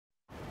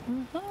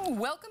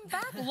Welcome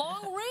back,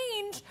 long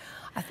range.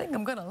 I think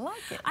I'm gonna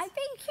like it. I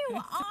think you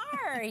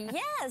are.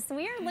 Yes,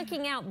 we are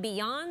looking out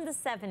beyond the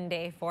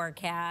 7-day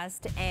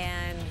forecast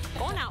and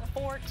going out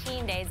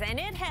 14 days, and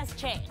it has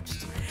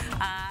changed.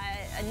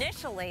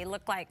 Initially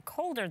looked like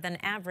colder than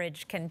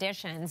average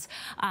conditions.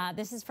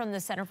 This is from the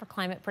Center for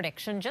Climate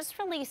Prediction, just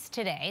released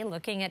today,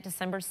 looking at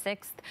December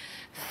 6th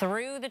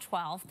through the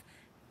 12th.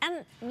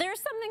 And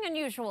there's something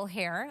unusual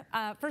here.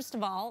 First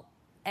of all,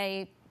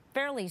 a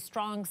fairly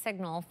strong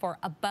signal for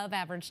above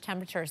average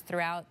temperatures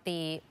throughout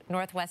the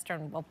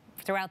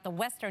throughout the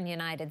western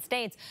United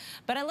States.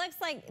 But it looks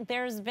like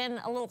there's been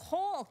a little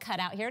hole cut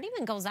out here. It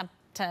even goes up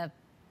to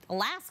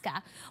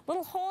Alaska.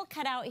 Little hole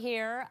cut out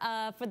here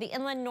for the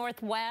inland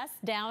northwest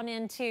down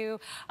into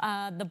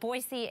the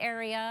Boise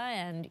area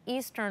and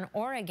eastern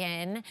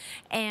Oregon.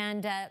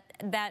 And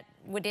that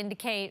would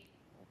indicate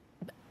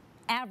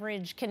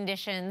average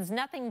conditions,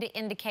 nothing to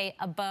indicate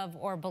above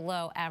or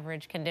below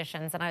average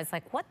conditions. And I was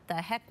like, what the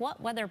heck,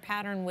 what weather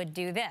pattern would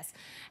do this?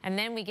 And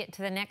then we get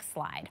to the next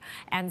slide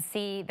and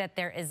see that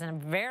there is a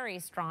very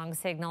strong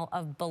signal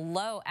of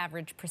below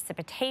average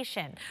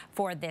precipitation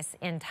for this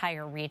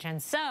entire region.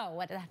 So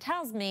what that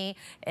tells me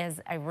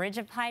is a ridge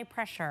of high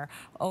pressure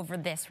over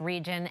this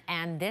region.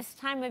 And this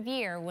time of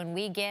year, when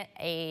we get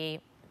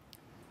a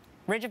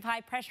ridge of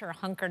high pressure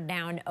hunkered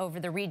down over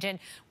the region,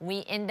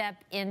 we end up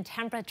in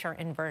temperature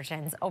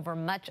inversions over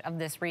much of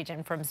this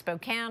region, from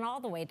Spokane all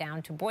the way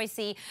down to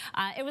Boise.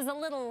 It was a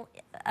little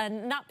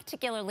not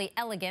particularly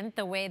elegant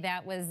the way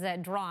that was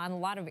drawn. A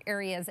lot of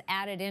areas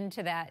added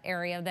into that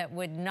area that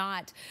would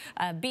not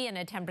be in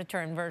a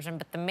temperature inversion,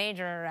 but the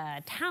major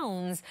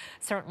towns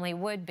certainly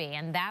would be,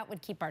 and that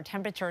would keep our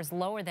temperatures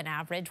lower than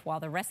average while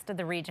the rest of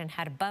the region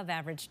had above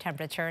average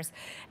temperatures.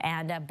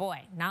 And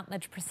boy, not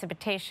much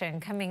precipitation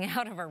coming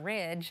out of a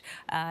ridge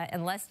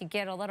unless you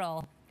get a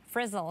little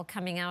frizzle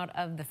coming out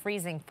of the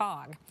freezing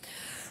fog.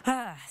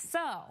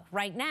 So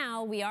right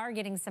now we are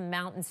getting some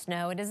mountain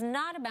snow. It is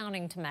not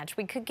amounting to much.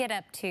 We could get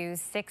up to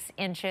 6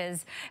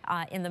 inches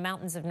in the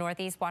mountains of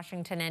northeast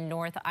Washington and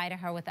north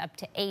Idaho, with up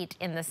to 8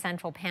 in the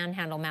central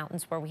Panhandle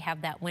Mountains where we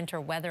have that winter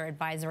weather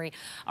advisory.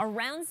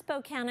 Around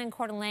Spokane and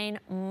Coeur d'Alene,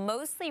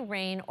 mostly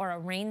rain or a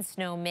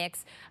rain-snow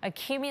mix,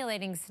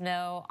 accumulating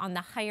snow on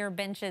the higher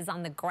benches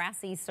on the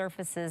grassy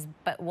surfaces,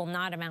 but will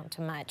not amount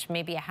to much,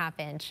 maybe a ½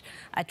 inch,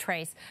 a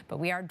trace. But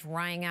we are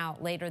drying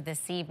out later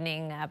this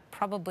evening,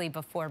 probably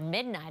before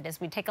midnight. As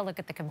we take a look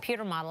at the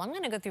computer model, I'm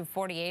going to go through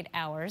 48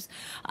 hours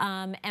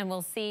and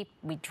we'll see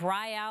we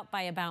dry out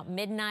by about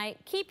midnight,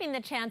 keeping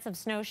the chance of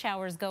snow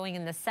showers going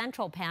in the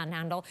central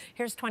Panhandle.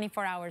 Here's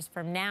 24 hours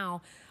from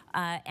now,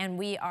 and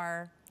we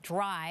are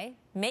dry.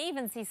 May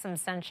even see some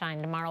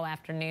sunshine tomorrow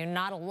afternoon,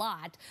 not a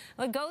lot.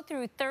 We'll go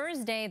through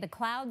Thursday. The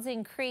clouds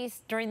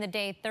increase during the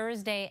day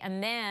Thursday,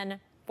 and then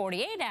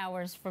 48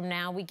 hours from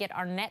now, we get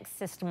our next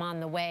system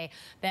on the way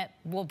that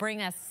will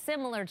bring us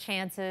similar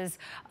chances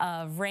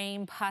of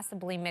rain,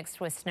 possibly mixed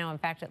with snow. In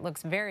fact, it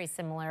looks very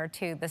similar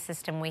to the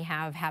system we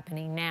have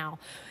happening now.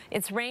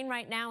 It's rain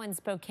right now in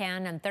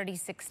Spokane and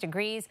 36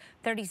 degrees,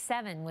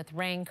 37 with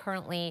rain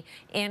currently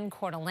in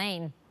Coeur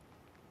d'Alene.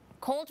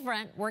 Cold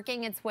front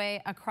working its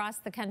way across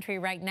the country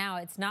right now.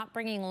 It's not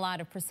bringing a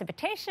lot of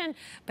precipitation,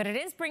 but it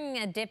is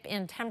bringing a dip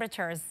in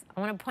temperatures.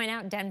 I want to point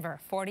out Denver,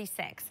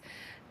 46.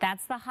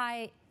 That's the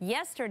high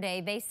yesterday.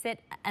 They set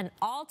an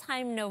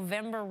all-time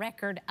November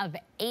record of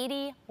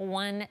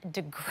 81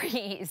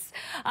 degrees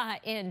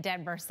in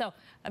Denver. So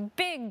a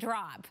big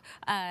drop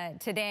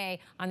today.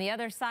 On the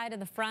other side of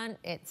the front,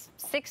 it's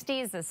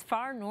 60s as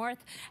far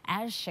north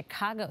as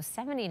Chicago,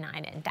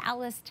 79 in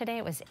Dallas today.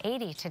 It was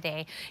 80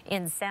 today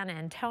in San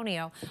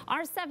Antonio.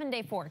 Our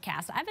 7-day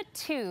forecast, I have a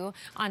 2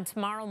 on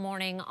tomorrow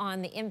morning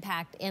on the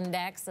impact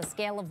index, a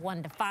scale of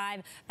 1 to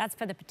 5. That's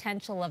for the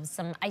potential of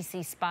some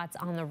icy spots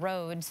on the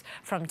roads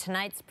from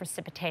tonight's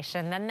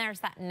precipitation. Then there's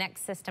that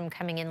next system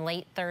coming in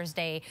late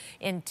Thursday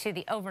into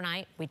the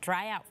overnight. We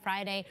dry out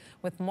Friday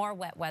with more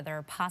wet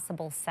weather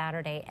possible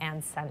Saturday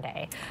and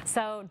Sunday.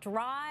 So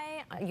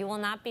dry, you will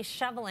not be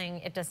shoveling.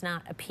 It does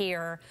not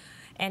appear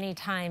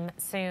anytime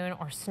soon,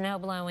 or snow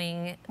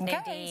blowing,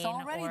 Nadine,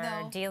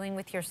 or dealing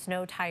with your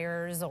snow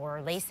tires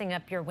or lacing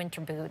up your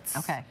winter boots.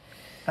 Okay.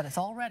 But it's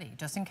all ready,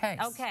 just in case.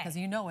 Okay. Because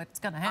you know it's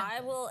going to happen.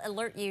 I will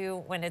alert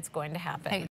you when it's going to happen. Hey.